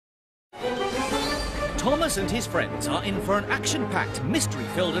Thomas and his friends are in for an action-packed,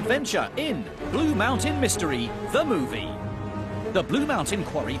 mystery-filled adventure in Blue Mountain Mystery, the movie. The Blue Mountain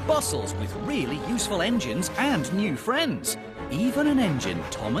Quarry bustles with really useful engines and new friends. Even an engine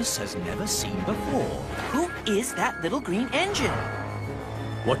Thomas has never seen before. Who is that little green engine?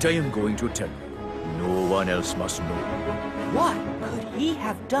 What I am going to tell you, no one else must know. What could he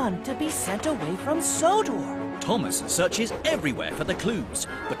have done to be sent away from Sodor? Thomas searches everywhere for the clues,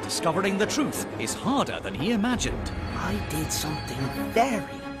 but discovering the truth is harder than he imagined. I did something very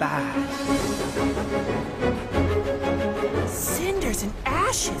bad. Cinders and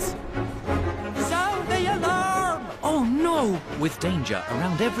ashes. Sound the alarm! Oh no! With danger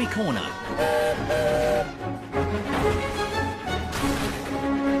around every corner.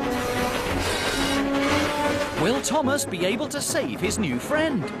 Will Thomas be able to save his new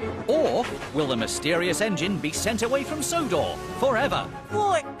friend? Or will the mysterious engine be sent away from Sodor forever?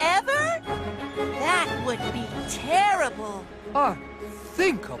 Forever? That would be terrible.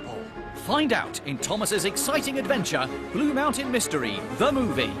 Unthinkable. Find out in Thomas's exciting adventure, Blue Mountain Mystery, the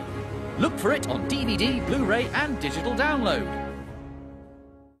movie. Look for it on DVD, Blu-ray and digital download.